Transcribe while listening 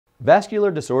Vascular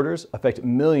disorders affect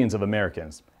millions of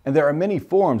Americans, and there are many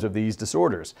forms of these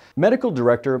disorders. Medical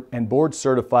Director and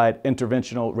board-certified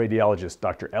interventional radiologist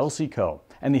Dr. Elsie Koh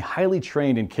and the highly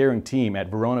trained and caring team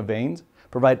at Verona Veins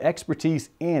provide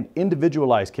expertise and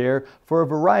individualized care for a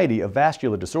variety of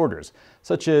vascular disorders,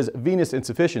 such as venous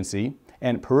insufficiency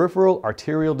and peripheral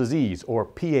arterial disease, or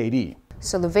PAD.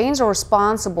 So the veins are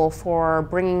responsible for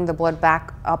bringing the blood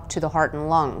back up to the heart and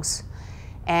lungs.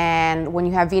 And when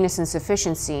you have venous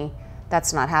insufficiency,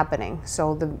 that's not happening.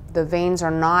 So the veins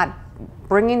are not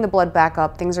bringing the blood back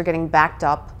up, things are getting backed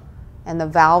up, and the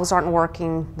valves aren't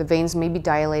working, the veins may be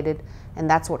dilated, and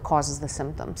that's what causes the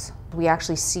symptoms. We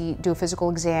actually do a physical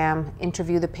exam,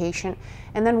 interview the patient,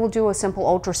 and then we'll do a simple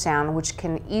ultrasound which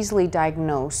can easily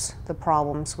diagnose the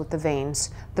problems with the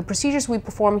veins. The procedures we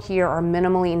perform here are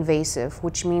minimally invasive,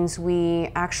 which means we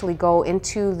actually go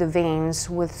into the veins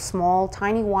with small,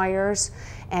 tiny wires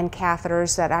and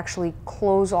catheters that actually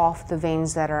close off the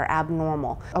veins that are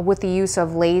abnormal with the use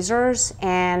of lasers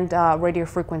and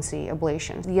radiofrequency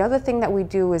ablation. The other thing that we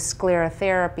do is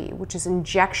sclerotherapy, which is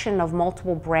injection of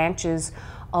multiple branches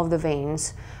of the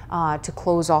veins to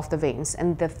close off the veins.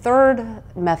 And the third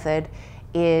method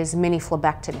is mini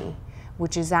phlebectomy,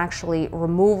 which is actually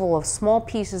removal of small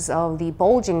pieces of the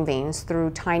bulging veins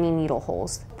through tiny needle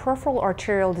holes. Peripheral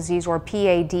arterial disease, or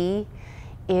PAD,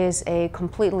 is a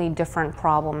completely different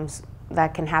problem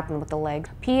that can happen with the leg.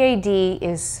 PAD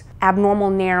is abnormal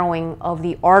narrowing of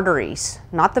the arteries,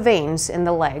 not the veins, in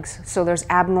the legs. So there's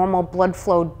abnormal blood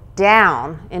flow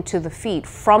down into the feet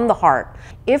from the heart.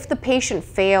 If the patient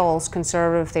fails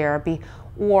conservative therapy,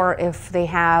 or if they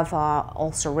have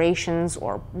ulcerations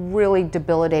or really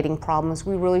debilitating problems,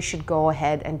 we really should go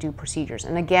ahead and do procedures.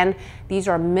 And again, these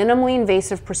are minimally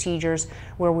invasive procedures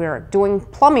where we're doing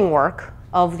plumbing work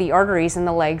of the arteries in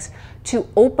the legs to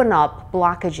open up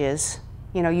blockages,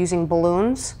 using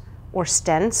balloons or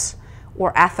stents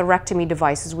or atherectomy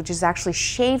devices, which is actually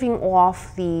shaving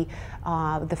off the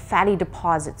fatty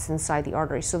deposits inside the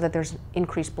artery so that there's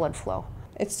increased blood flow.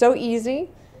 It's so easy.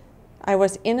 I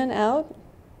was in and out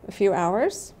a few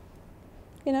hours.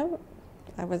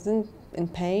 I wasn't in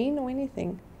pain or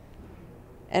anything.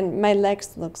 And my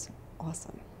legs looks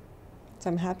awesome. So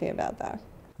I'm happy about that.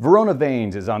 Verona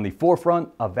Veins is on the forefront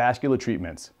of vascular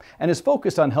treatments and is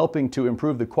focused on helping to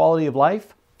improve the quality of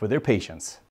life for their patients.